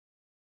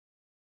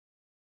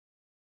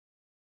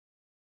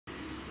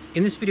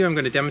In this video I'm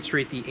going to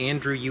demonstrate the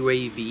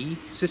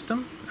AnduAV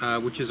system,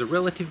 which is a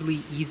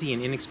relatively easy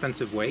and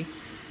inexpensive way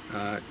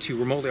to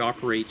remotely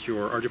operate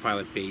your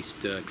ArduPilot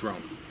based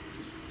drone.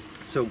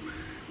 So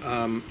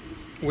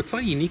what's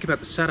slightly unique about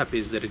the setup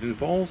is that it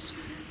involves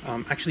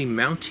actually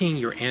mounting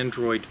your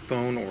Android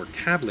phone or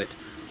tablet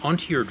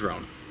onto your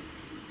drone.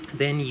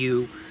 Then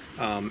you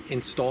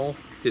install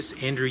this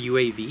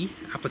AnduAV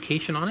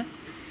application on it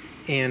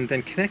and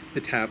then connect the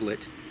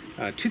tablet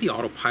to the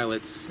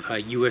autopilot's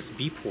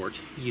USB port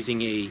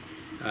using a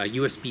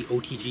USB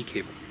OTG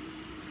cable.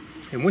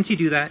 And once you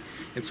do that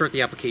and start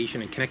the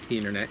application and connect to the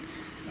internet,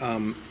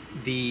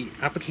 the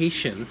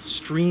application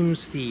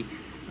streams the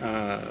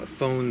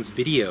phone's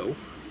video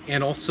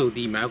and also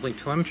the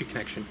Mavlink telemetry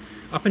connection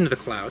up into the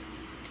cloud,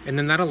 and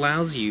then that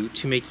allows you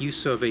to make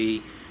use of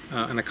an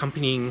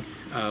accompanying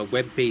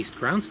web-based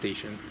ground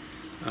station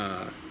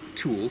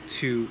tool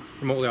to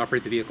remotely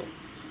operate the vehicle.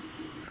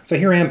 So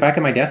here I am back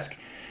at my desk.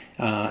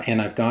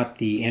 And I've got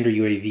the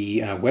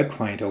AnduAV web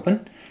client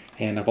open,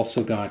 and I've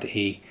also got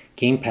a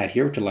gamepad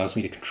here which allows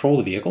me to control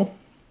the vehicle.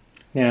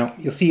 Now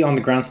you'll see on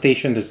the ground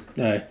station there's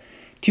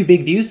two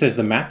big views. There's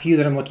the map view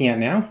that I'm looking at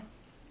now,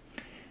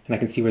 and I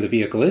can see where the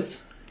vehicle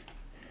is.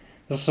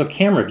 There's also a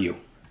camera view,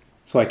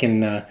 so I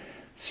can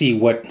see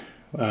what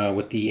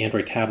the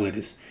Android tablet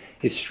is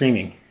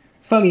streaming.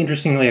 Slightly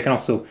interestingly, I can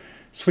also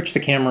switch the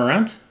camera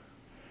around,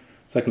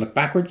 so I can look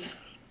backwards,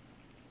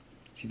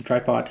 see the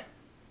tripod.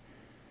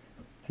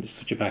 Just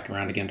switch it back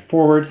around again to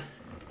forward.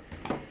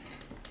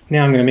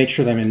 Now I'm going to make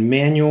sure that I'm in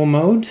manual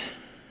mode,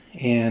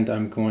 and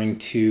I'm going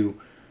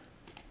to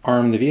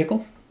arm the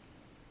vehicle.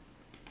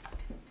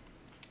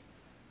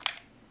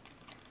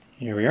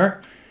 Here we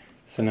are.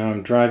 So now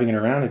I'm driving it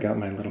around. I got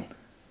my little...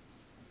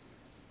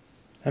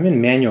 I'm in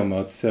manual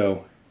mode,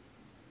 so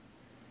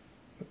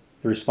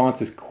the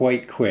response is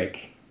quite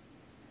quick.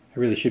 I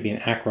really should be in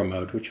acro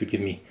mode, which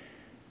would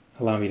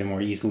allow me to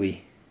more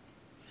easily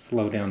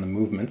slow down the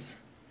movements.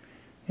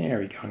 There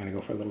we go. I'm going to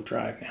go for a little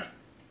drive now.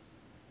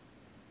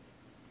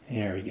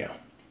 There we go.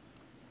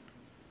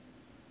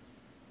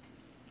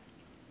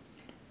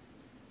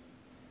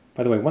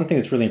 By the way, one thing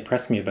that's really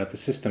impressed me about the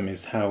system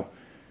is how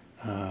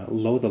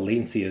low the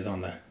latency is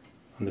on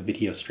the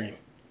video stream.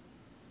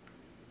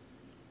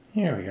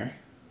 There we are.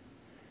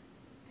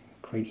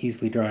 Quite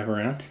easily drive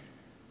around.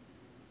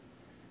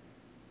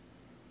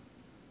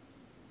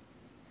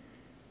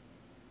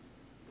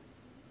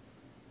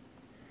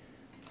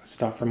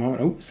 Stop for a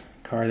moment. Oops,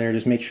 car there.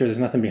 Just make sure there's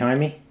nothing behind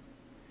me.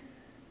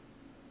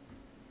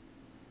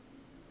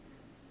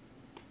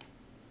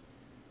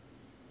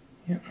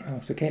 Yeah, that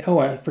looks okay. Oh,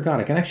 I forgot.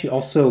 I can actually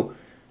also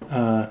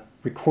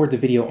record the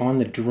video on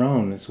the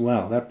drone as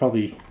well. That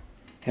probably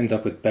ends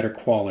up with better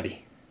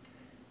quality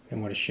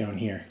than what is shown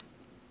here.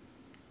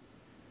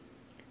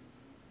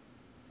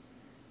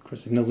 Of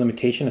course, there's no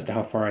limitation as to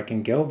how far I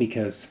can go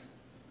because...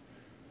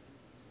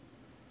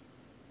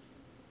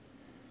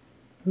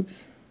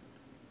 Oops.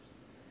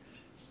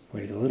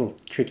 Wait, it's a little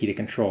tricky to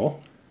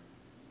control.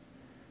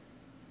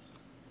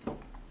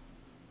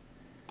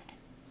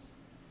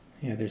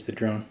 Yeah, there's the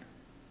drone.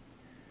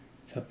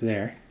 It's up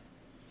there.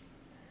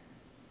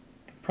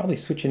 Could probably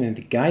switch it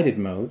into guided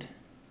mode,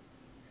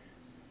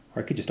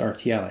 or I could just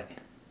RTL it.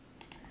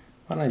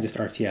 Why don't I just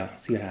RTL,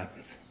 see what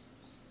happens.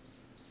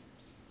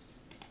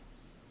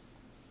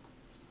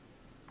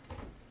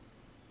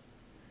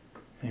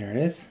 There it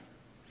is.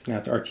 So now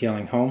it's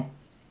RTLing home.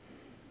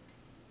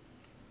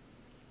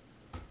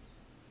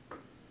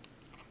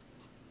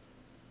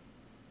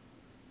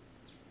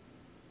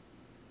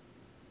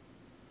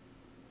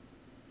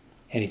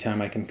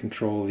 Anytime I can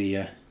control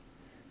the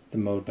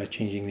mode by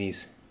changing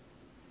these.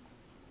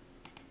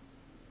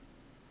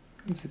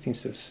 Oops, it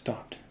seems to have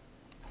stopped.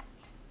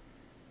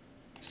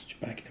 Switch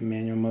back into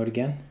manual mode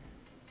again.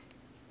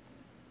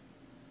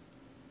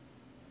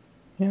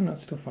 Yeah, no,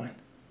 it's still fine.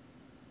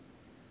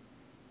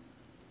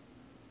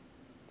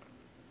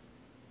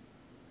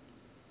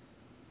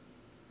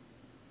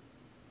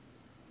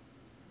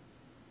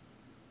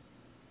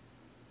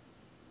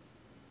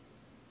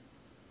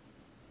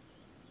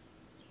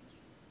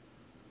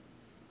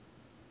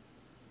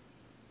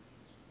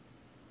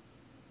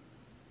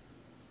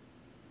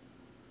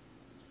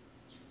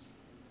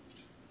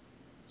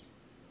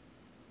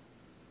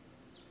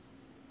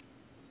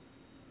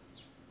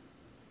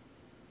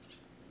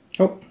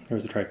 Oh, there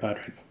was a tripod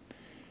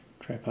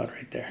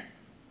right there.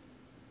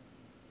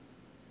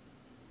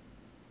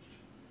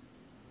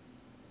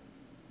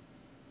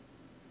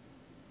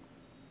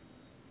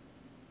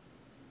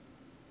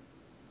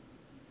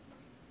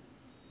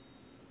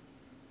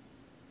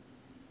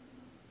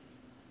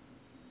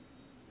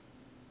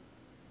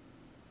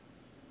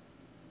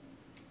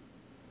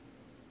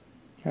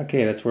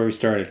 Okay, that's where we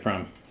started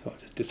from, so I'll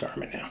just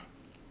disarm it now.